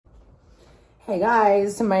Hey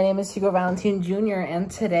guys, my name is Hugo Valentin Jr.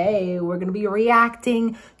 and today we're going to be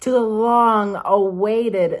reacting to the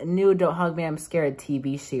long-awaited new Don't Hug Me, I'm Scared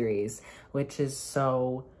TV series, which is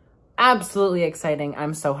so absolutely exciting.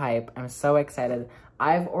 I'm so hype. I'm so excited.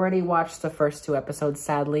 I've already watched the first 2 episodes,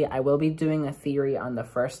 sadly. I will be doing a theory on the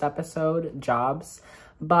first episode, Jobs,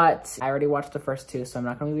 but I already watched the first 2, so I'm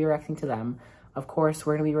not going to be reacting to them. Of course,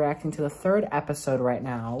 we're going to be reacting to the 3rd episode right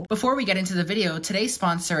now. Before we get into the video, today's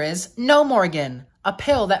sponsor is No Morgan, a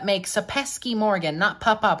pill that makes a pesky Morgan not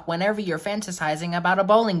pop up whenever you're fantasizing about a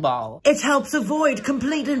bowling ball. It helps avoid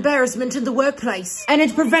complete embarrassment in the workplace, and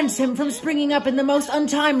it prevents him from springing up in the most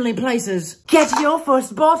untimely places. Get your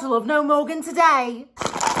first bottle of No Morgan today.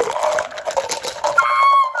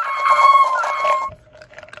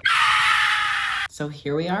 So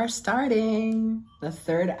here we are starting the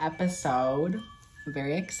 3rd episode.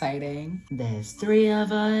 Very exciting. There's 3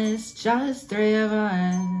 of us, just 3 of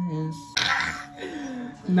us.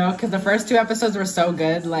 No, because the first 2 episodes were so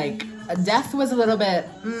good. Like, Death was a little bit,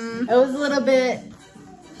 it was a little bit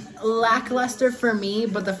lackluster for me,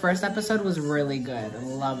 but the first episode was really good. I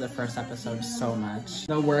love the first episode so much.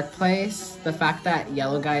 The workplace, the fact that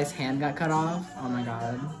Yellow Guy's hand got cut off, oh my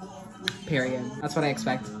god. Period. That's what I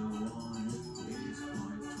expect.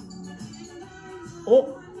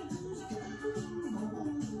 Oh!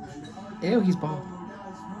 Ew, he's bald.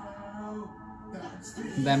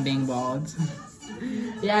 Them being bald.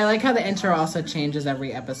 Yeah, I like how the intro also changes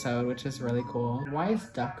every episode, which is really cool. Why is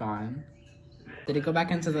Duck gone? Did he go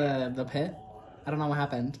back into the pit? I don't know what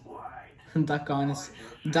happened. Duck gone.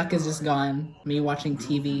 Duck is just gone. Me watching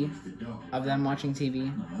TV. Of them watching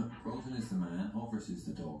TV.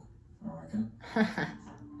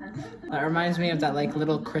 That reminds me of that like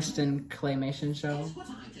little Christian claymation show.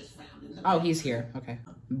 Oh, he's here. Okay.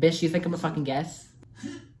 Bish, you think I'm a fucking guess?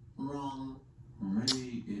 Wrong.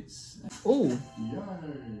 Maybe it's... Ooh.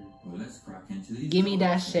 Well, let's crack into these. Give me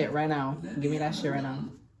that shit right now. Give me that shit right now.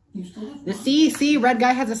 The see, red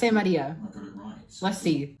guy has the same idea. I got it right. Let's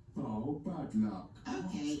see. Oh, bad luck.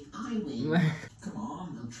 Okay, I win. Come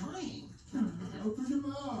on, I'm trying. Open him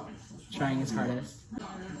up. Trying his hardest.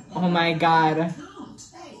 Oh my god.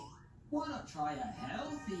 Hey, why not try a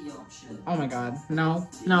healthy option? Oh my god. No.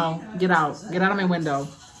 No. Get out. Get out of my window.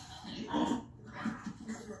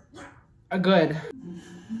 Good. Is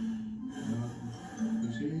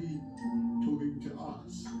he talking to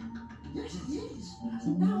us? Yes, it is.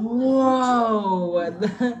 Whoa.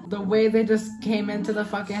 The way they just came into the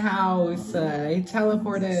fucking house. He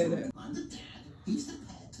teleported. I'm the dad. He's the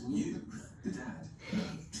pet. You, the dad.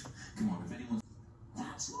 Come on, if anyone's...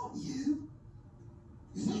 That's not you.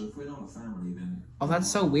 So if we're not a family, then... Oh, that's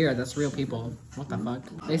so weird. That's real people. What the fuck?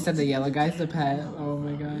 They said the yellow guy's the pet. Oh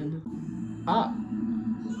my god. Ah.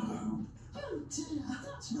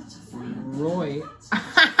 Roy.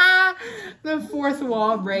 The 4th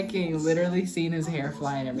wall breaking. Literally seeing his hair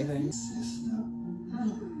fly and everything.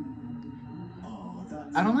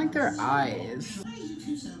 I don't like their eyes. Why are you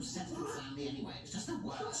two so upset with the family anyway? It's just the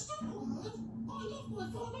worst. I love my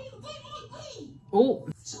family. They like me. Oh.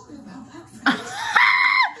 Sorry about that.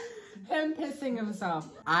 Him pissing himself.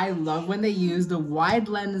 I love when they use the wide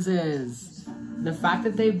lenses. The fact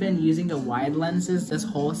that they've been using the wide lenses this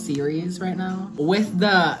whole series right now. With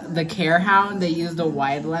the care hound, they use the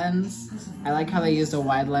wide lens. I like how they use the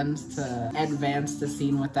wide lens to advance the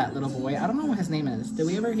scene with that little boy. I don't know what his name is. Did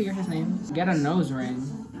we ever hear his name? Get a nose ring.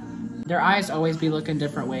 Their eyes always be looking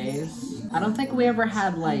different ways. I don't think we ever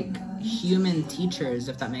had like human teachers,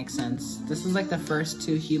 if that makes sense. This is like the first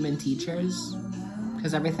 2 human teachers.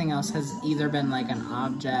 Because everything else has either been like an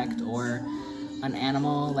object or an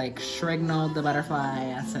animal, like Shrignald the butterfly,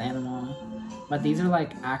 that's an animal. But these are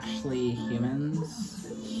like actually humans.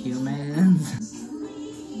 Humans.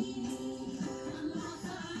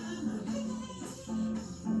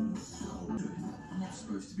 I'm not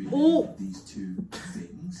supposed to be Oh! these 2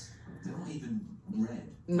 things. They're not even red.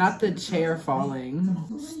 Not the chair falling.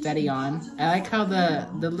 Steady on. I like how the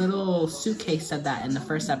little suitcase said that in the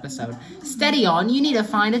first episode. Steady on, you need to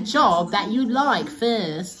find a job that you like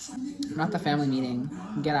first. Not the family meeting.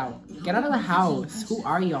 Get out. Get out of the house. Who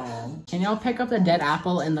are y'all? Can y'all pick up the dead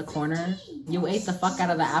apple in the corner? You ate the fuck out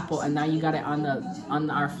of the apple and now you got it on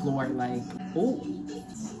our floor. Like, oh.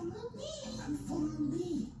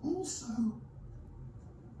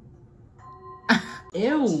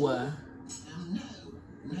 Ew.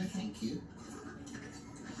 No, thank you.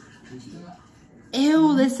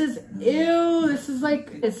 Ew, this is like,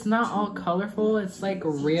 it's not all colorful, it's like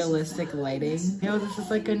realistic lighting. Ew, this is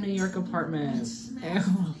like a New York apartment.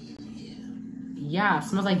 Ew. Yeah,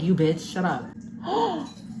 smells like you, bitch, shut up.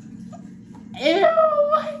 Ew,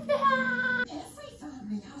 what the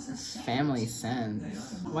any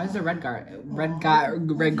sense. Why is the red guy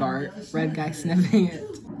sniffing it?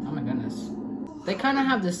 Oh my goodness. They kind of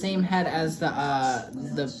have the same head as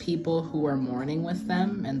the people who were mourning with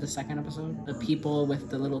them in the second episode. The people with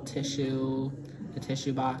the little tissue, the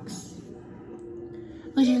tissue box.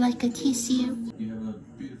 Would you like a tissue? You have a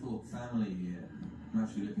beautiful family here. I'm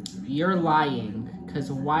actually looking to meet. You're lying,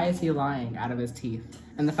 because why is he lying out of his teeth?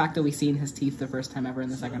 And the fact that we seen his teeth the first time ever in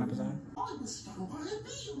the second episode.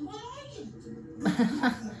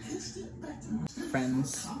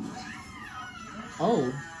 Friends.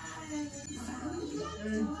 Oh.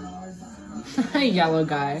 Yellow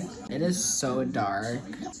guy. It is so dark.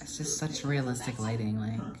 It's just such realistic lighting,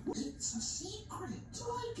 like.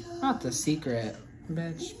 Not the secret.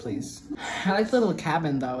 Bitch, please. I like the little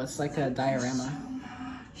cabin though. It's like a diorama.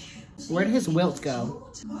 Where'd his wilt go?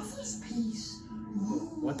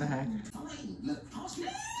 What the heck?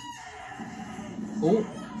 Oh.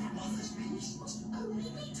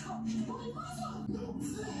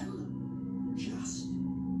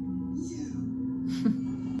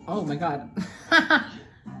 Oh my god.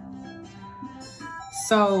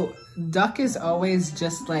 So, Duck is always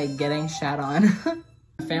just like getting shat on.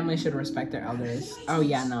 Family should respect their elders. Oh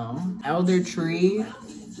yeah, no. Elder tree.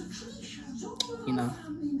 You know.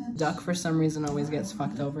 Duck for some reason always gets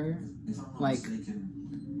fucked over. Like,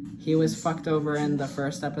 he was fucked over in the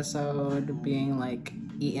first episode, being like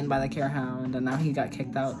eaten by the carehound, and now he got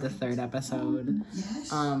kicked out the third episode.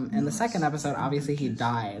 In the second episode, obviously he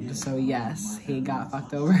died, so yes, he got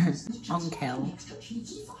fucked over. Uncle.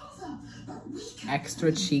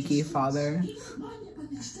 Extra cheeky father.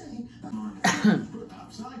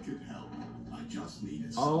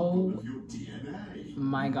 Oh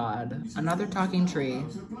my god. Another talking tree.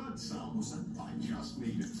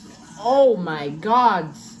 Oh my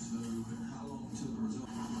god.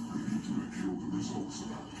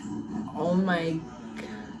 Oh my.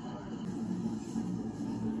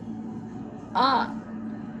 Ah.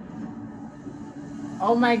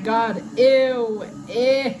 Oh my god. Ew.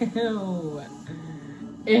 Ew.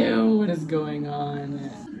 Ew, what is going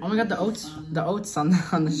on? Oh my god, the oats on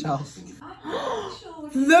the shelf.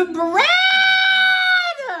 The bread!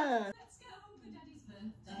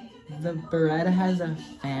 The bread has a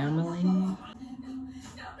family.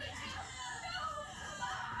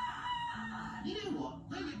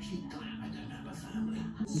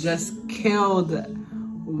 Just killed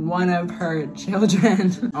one of her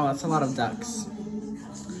children. Oh, that's a lot of ducks.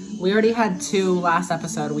 We already had 2 last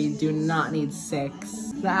episode. We do not need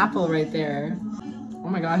 6. The apple right there. Oh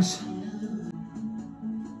my gosh.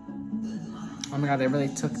 Oh my god, they really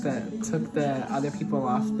took the other people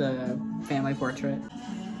off the family portrait.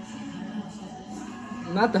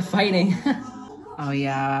 Not the fighting. Oh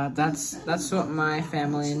yeah, that's what my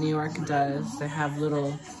family in New York does. They have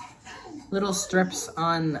little strips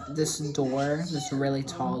on this door, this really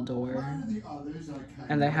tall door.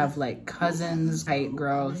 And they have like cousins' height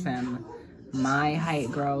growth and my height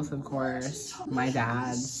growth, of course. My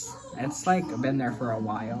dad's. It's like been there for a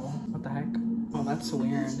while. What the heck? Oh, that's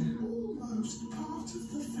weird.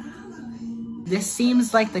 This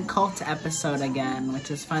seems like the cult episode again, which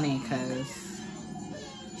is funny because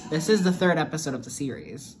this is the 3rd episode of the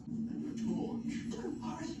series.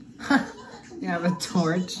 You have a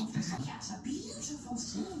torch.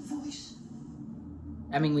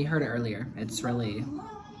 I mean, we heard it earlier. It's really...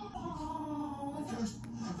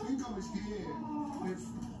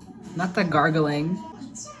 Not the gargling.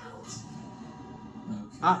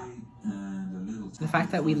 Ah. The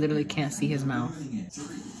fact that we literally can't see his mouth.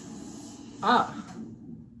 Ah.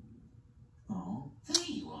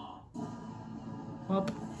 Well,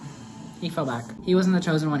 he fell back. He wasn't the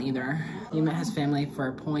chosen one either. He met his family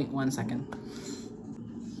for 0.1 second.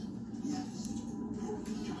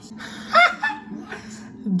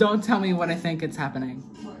 Don't tell me what I think it's happening.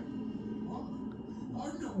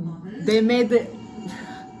 They made the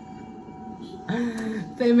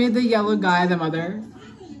yellow guy the mother.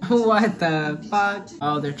 What the fuck?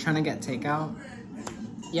 Oh, they're trying to get takeout.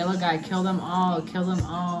 Yellow guy, kill them all, kill them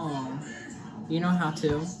all. You know how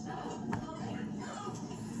to.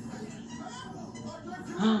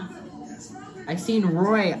 I seen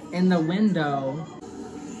Roy in the window.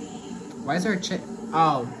 Why is there a chick?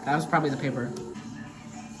 Oh, that was probably the paper.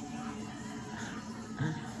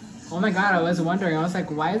 Oh my god, I was wondering. I was like,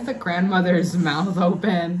 why is the grandmother's mouth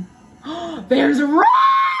open? There's Roy!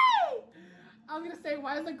 I was gonna say,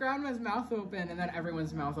 why is the grandma's mouth open? And then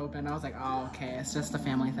everyone's mouth open. I was like, oh, okay, it's just a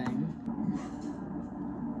family thing.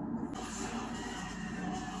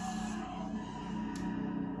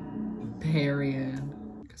 Period.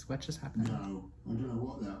 Because what just happened? No, I don't know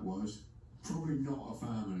what that was. Probably not a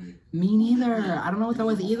family. Me neither. I don't know what that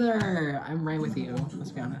was either. I'm right with you.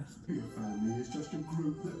 Let's be honest. Your family is just a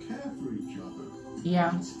group that care for each other.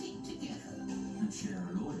 Yeah. Stick together. And share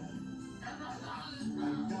a lawyer.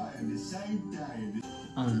 And die on the same day.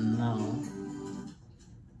 Oh no.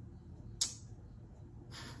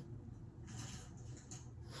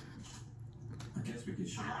 I guess we could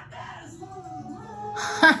share.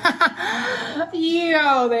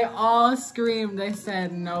 Yo, they all screamed. They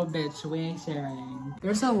said, "No, bitch, we ain't sharing."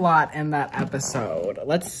 There's a lot in that episode.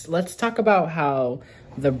 Let's talk about how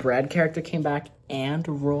the Bread character came back and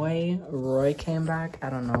Roy came back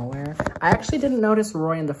out of nowhere. I actually didn't notice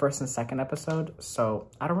Roy in the first and second episode, so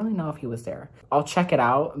I don't really know if he was there. I'll check it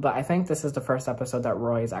out, but I think this is the first episode that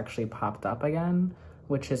Roy's actually popped up again,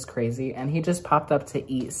 which is crazy. And he just popped up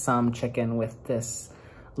to eat some chicken with this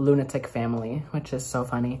lunatic family, which is so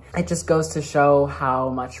funny. It just goes to show how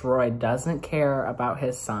much Roy doesn't care about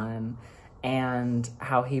his son and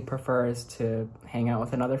how he prefers to hang out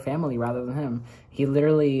with another family rather than him. He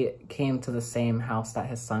literally came to the same house that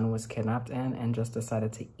his son was kidnapped in and just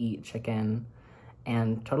decided to eat chicken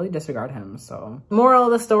and totally disregard him. So, moral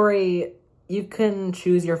of the story, you can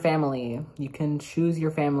choose your family. You can choose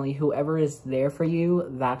your family. Whoever is there for you,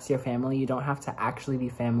 that's your family. You don't have to actually be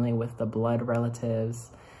family with the blood relatives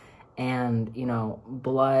and, you know,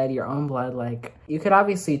 blood, your own blood. Like, you could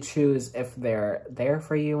obviously choose if they're there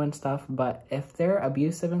for you and stuff, but if they're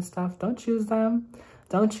abusive and stuff, don't choose them.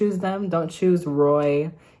 Don't choose them. Don't choose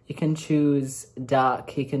Roy. You can choose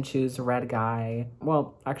Duck. You can choose Red Guy.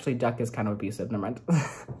 Well, actually, Duck is kind of abusive. Never mind.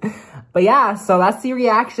 But yeah, so that's the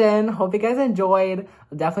reaction. Hope you guys enjoyed.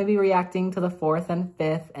 I'll definitely be reacting to the 4th and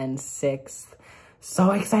 5th and 6th.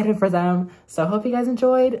 So excited for them. So hope you guys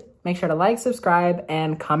enjoyed. Make sure to like, subscribe,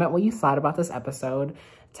 and comment what you thought about this episode.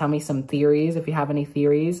 Tell me some theories if you have any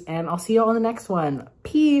theories. And I'll see you all in the next one.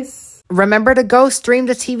 Peace. Remember to go stream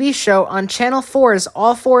the TV show on Channel 4's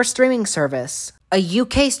All 4 streaming service, a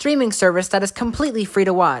UK streaming service that is completely free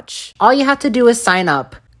to watch. All you have to do is sign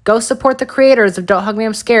up. Go support the creators of Don't Hug Me,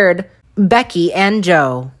 I'm Scared, Becky and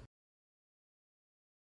Joe.